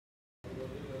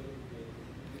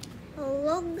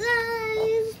Hello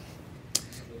guys,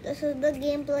 this is the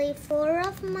gameplay 4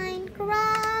 of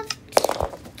Minecraft.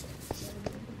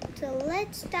 So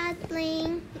let's start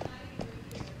playing.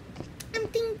 I'm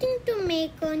thinking to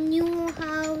make a new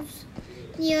house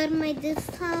near this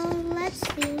house. Let's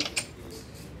see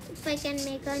if I can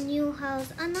make a new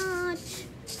house or not.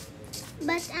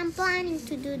 But I'm planning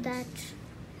to do that.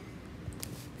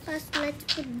 First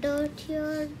let's put dirt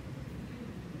here.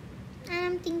 And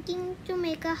I'm thinking to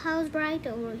make a house right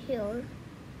over here.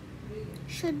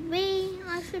 Should we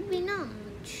or should we not?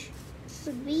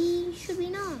 Should we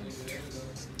not?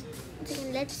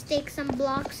 Then let's take some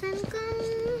blocks and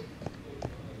come.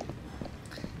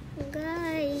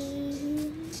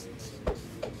 Guys,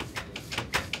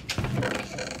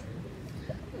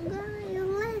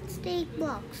 let's take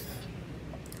blocks.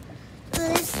 So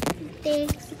let's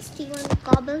take 61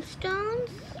 cobblestones.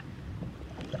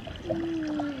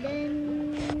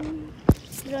 Then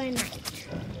granite.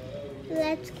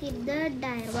 Let's keep the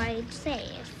diorite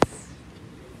safe.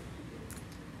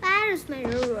 Where is my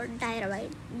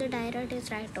diorite? The diorite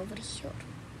is right over here.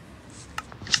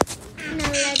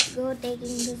 Now let's go taking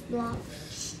this block.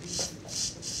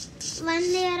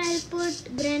 One layer I'll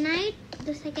put granite,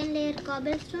 the second layer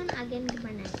cobblestone, again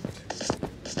granite.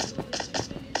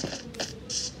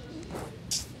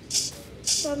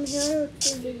 From here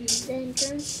to the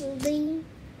entrance will be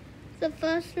the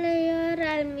first layer.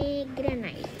 I'll make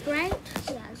granite, right?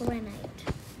 Yeah, granite.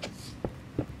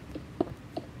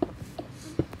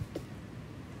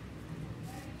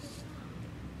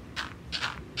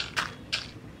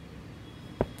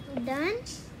 Done.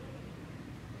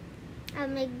 I'll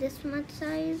make this much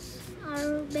size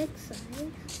or big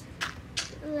size.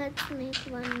 Let's make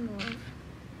one more.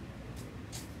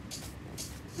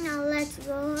 Now let's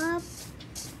go up.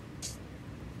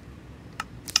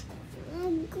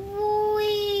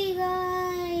 Gooey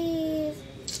guys,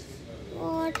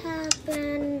 what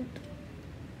happened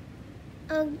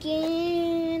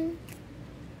again?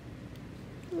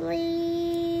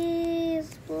 Please.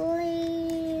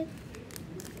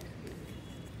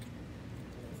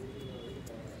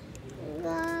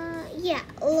 Yeah,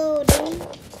 loading.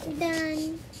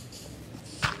 Done.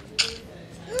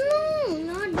 No,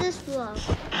 not this block.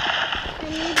 I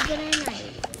need granite.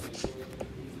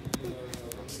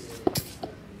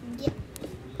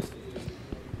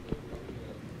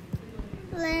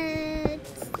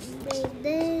 Let's break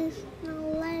this. Now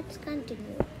let's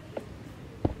continue.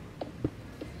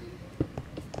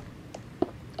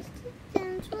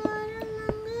 Since for a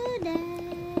longer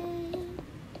day.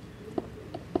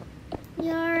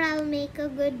 Here I'll make a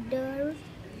good dirt.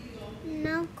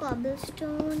 Now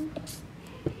cobblestone.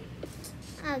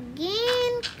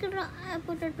 Again, I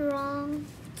put it wrong.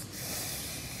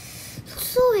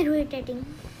 So irritating.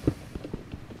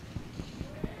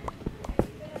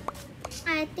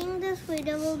 I think this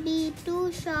video will be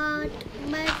too short,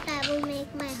 but I will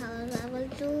make my house.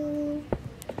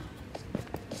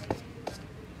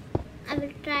 I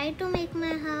will try to make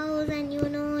my house, and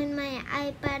in my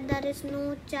iPad there is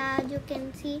no charge. You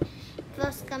can see it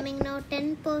was coming now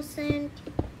 10%,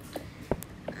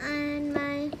 and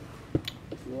my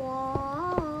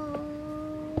wall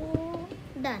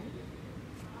done.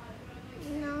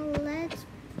 Now let's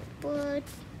put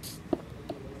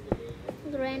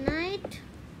granite.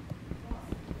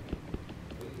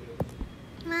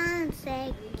 1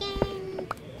 second.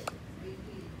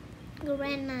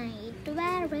 Granite.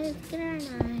 Where is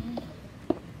granite?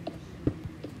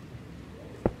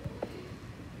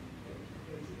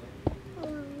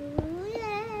 Oh,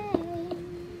 yay.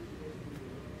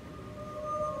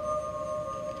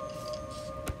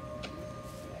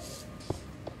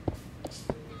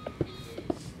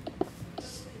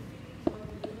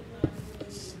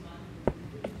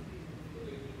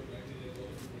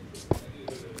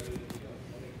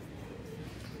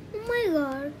 Oh my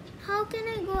god, how can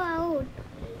I go out?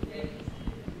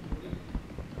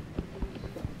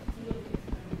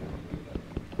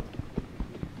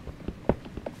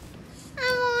 I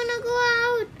wanna go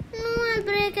out. No, I'll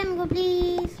break and go,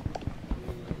 please.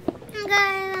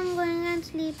 Guys, I'm going and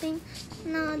sleeping.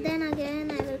 Now, then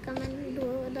again, I will come and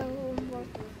do the homework.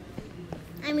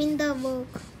 I mean the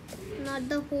work, not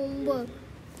the homework.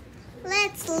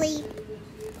 Let's sleep.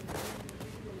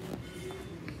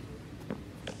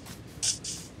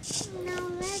 Now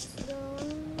let's go.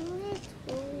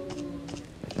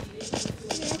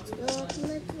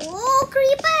 Oh,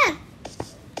 creeper!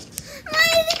 Why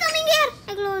is he coming here? I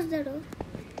closed the door.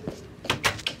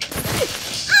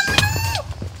 Oh no!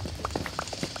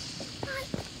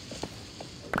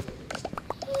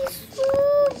 He's so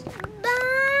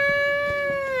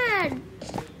bad.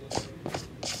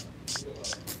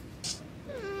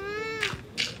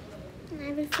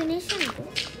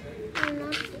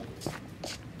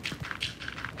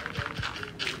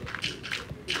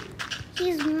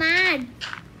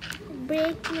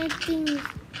 break my things.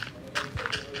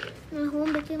 My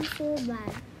home became so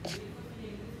bad.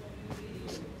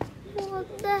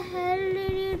 What the hell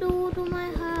did you do to my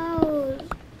house?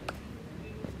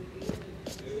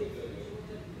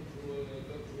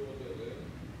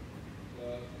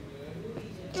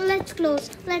 Let's close.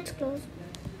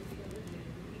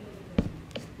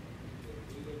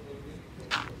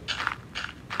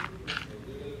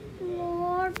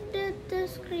 What did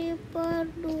this creeper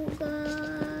do,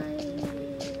 guys?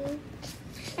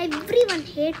 Everyone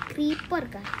hates creeper,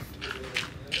 guys.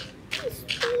 It's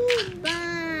too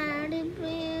bad. It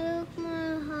broke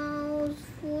my house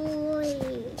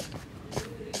fully.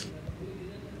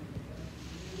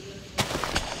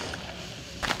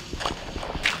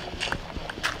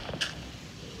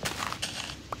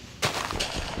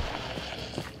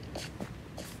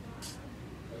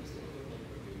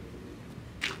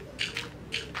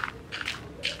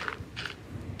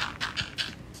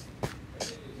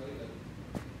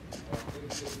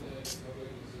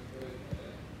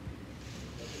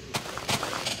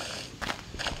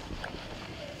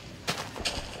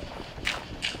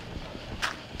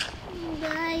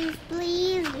 Guys,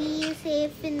 please be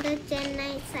safe in the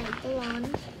Chennai cyclone.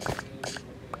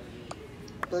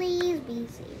 Please be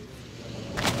safe.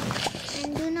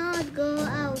 And do not go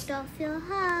out of your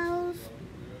house.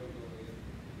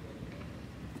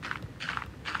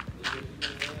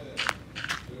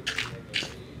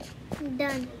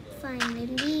 Done.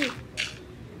 Finally.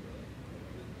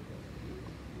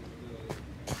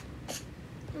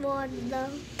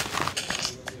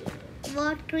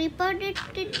 What creeper did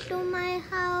it to my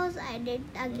house? I did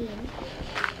again.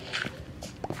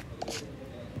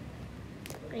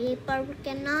 Creeper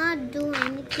cannot do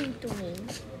anything to me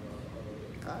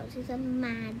because he's a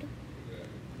mad.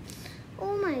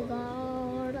 Oh my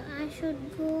god, I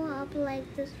should go up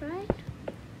like this, right?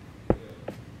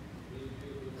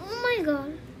 Oh my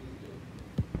god.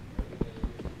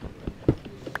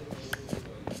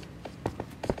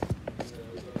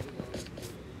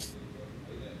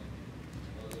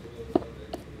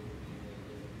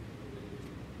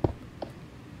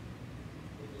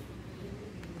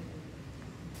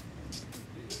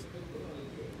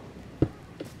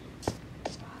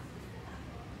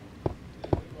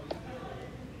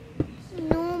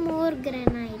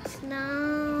 Granites. No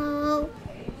more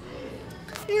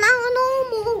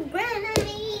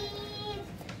granites.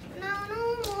 No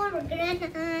more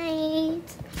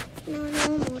granites. No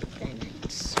more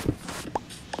granites.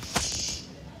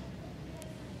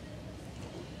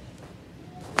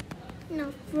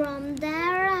 Now from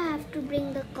there I have to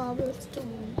bring the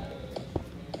cobblestone.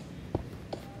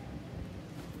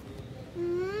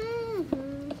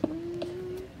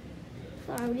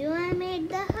 For you I made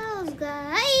the house,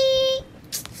 guys.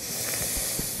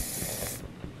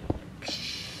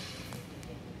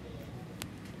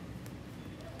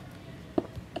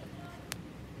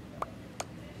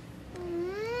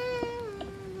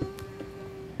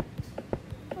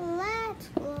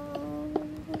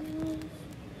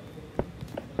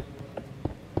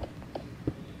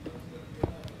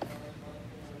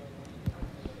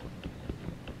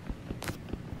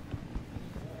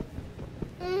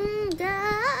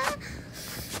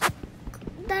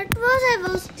 I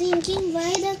was thinking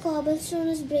why the cobblestone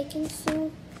is breaking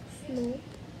so slow.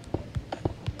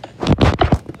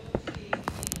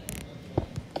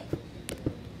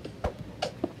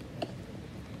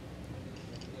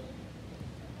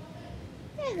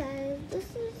 Hey guys,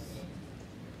 this is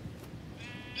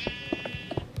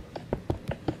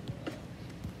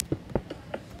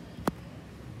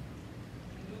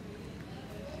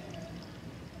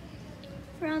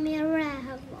from here I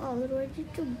have already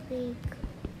to break.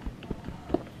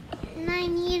 And I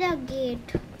need a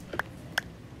gate.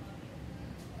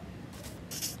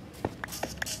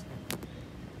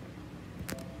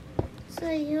 So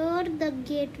here the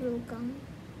gate will come.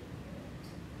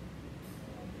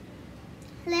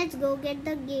 Let's go get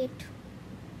the gate.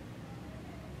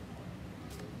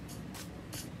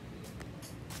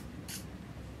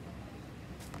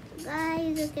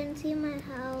 Guys, you can see my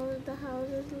house. The house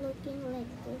is looking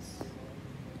like this.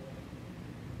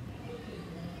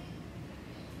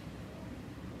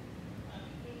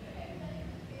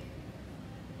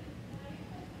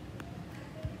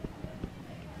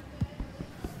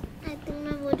 I think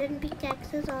my wooden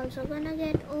pickaxe is also gonna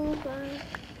get over.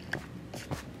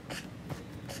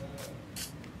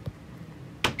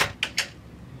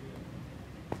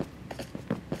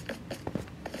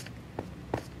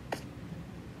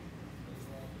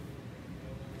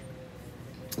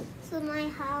 So my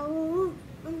house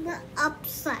on the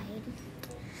upside.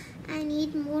 I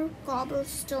need more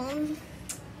cobblestone.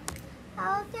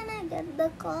 How can I get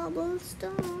the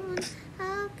cobblestone?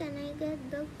 How can I get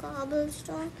the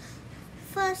cobblestone?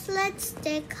 First, let's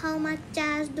check how much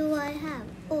cash do I have.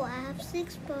 Oh, I have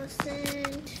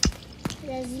 6%.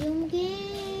 Resume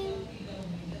game.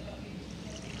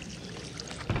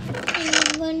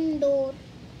 And one door.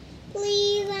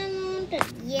 Please, I want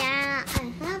it. Yeah,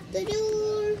 I have the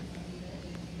door.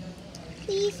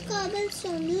 Please,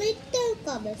 cobblestone. Little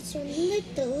cobblestone.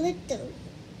 Little.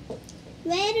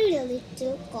 Very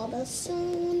little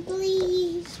cobblestone,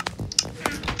 please.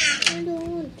 I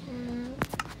don't have.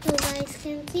 You guys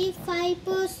can see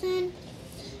 5%.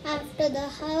 After the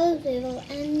house, we will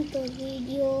end the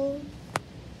video.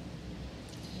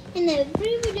 In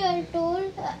every video, I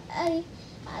told I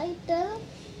tell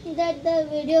that the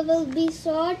video will be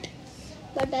short,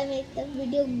 but I make the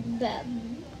video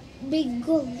big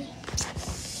only.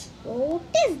 What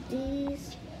is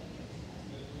this?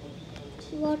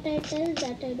 What I tell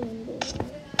that I don't do.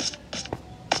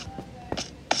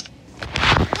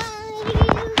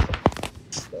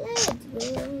 Let's go.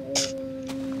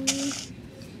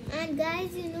 And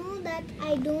guys, you know that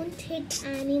I don't hit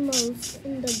animals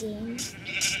in the game.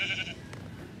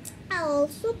 I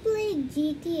also play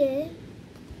GTA.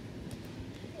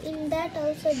 In that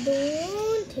also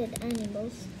don't hit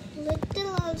animals.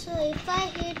 Little also, if I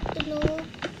hit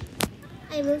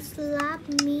I will slap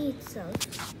me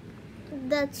itself.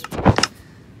 That's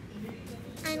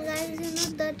and guys, you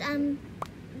know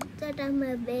that I'm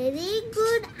a very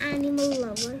good animal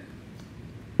lover.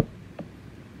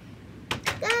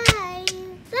 Guys,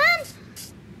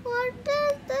 what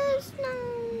is this now?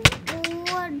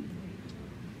 What?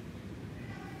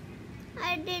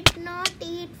 I did not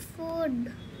eat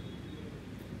food.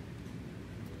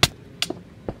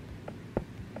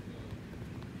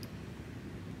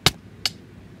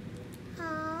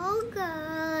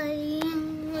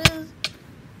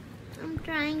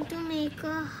 Trying to make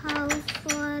a house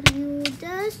for you,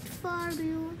 just for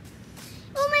you.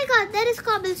 Oh my god, there is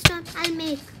cobblestone. I'll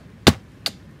make.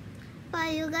 For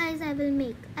you guys, I will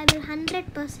make. I will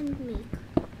 100% make.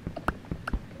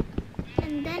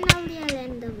 And then only I'll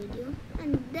end the video.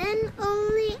 And then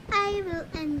only I will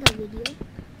end the video.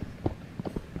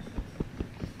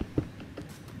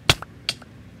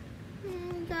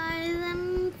 Guys,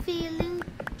 I'm feeling...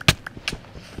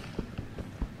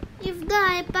 If the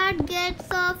iPad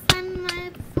gets off and my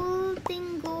full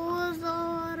thing goes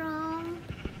all wrong,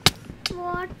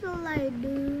 what will I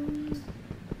do?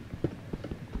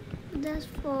 Just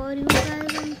for you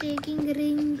guys, I'm taking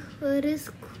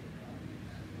risk.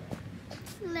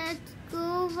 Let's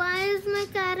go. Why is my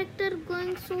character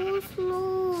going so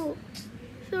slow?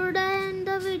 Should I end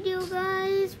the video,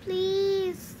 guys?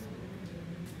 Please.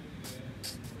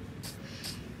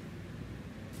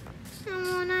 I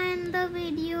wanna end the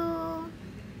video,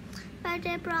 but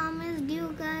I promised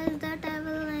you guys that I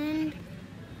will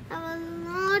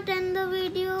not end the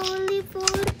video. Only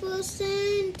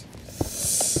 4%.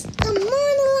 Come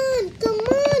on, Alan. Come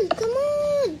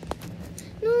on.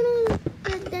 No,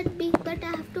 not that big, but I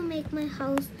have to make my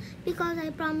house because I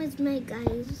promised my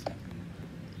guys.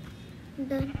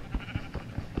 Done.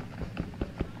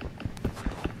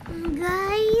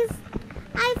 Guys,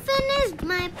 I finished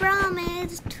my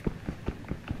promise.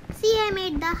 See, I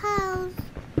made the house.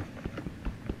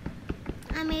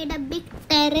 I made a big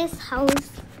terrace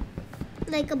house,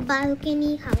 like a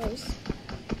balcony house,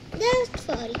 just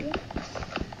for you.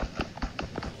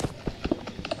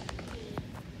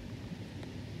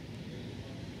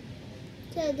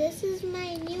 So this is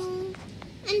my new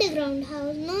underground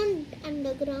house, not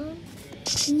underground,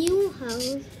 new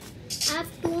house. I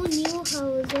have 2 new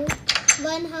houses,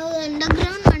 one house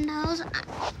underground, one house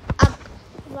up.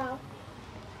 Wow.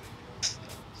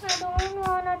 I don't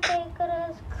wanna take a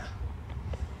risk.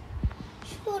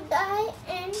 Should I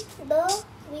end the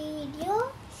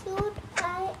video? Should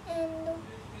I end?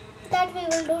 That we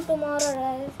will do tomorrow,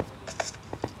 guys.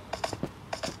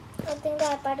 I think the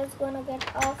iPad is gonna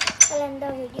get off. I'll end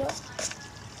the video.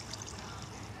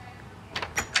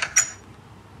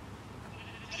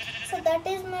 So that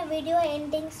is my video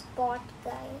ending spot,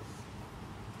 guys.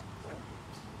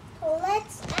 So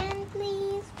let's end,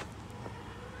 please.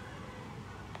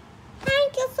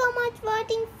 Thank you so much for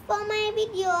watching for my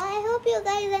video. I hope you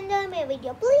guys enjoy my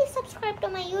video. Please subscribe to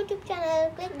my YouTube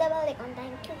channel. Click the bell icon.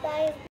 Thank you guys.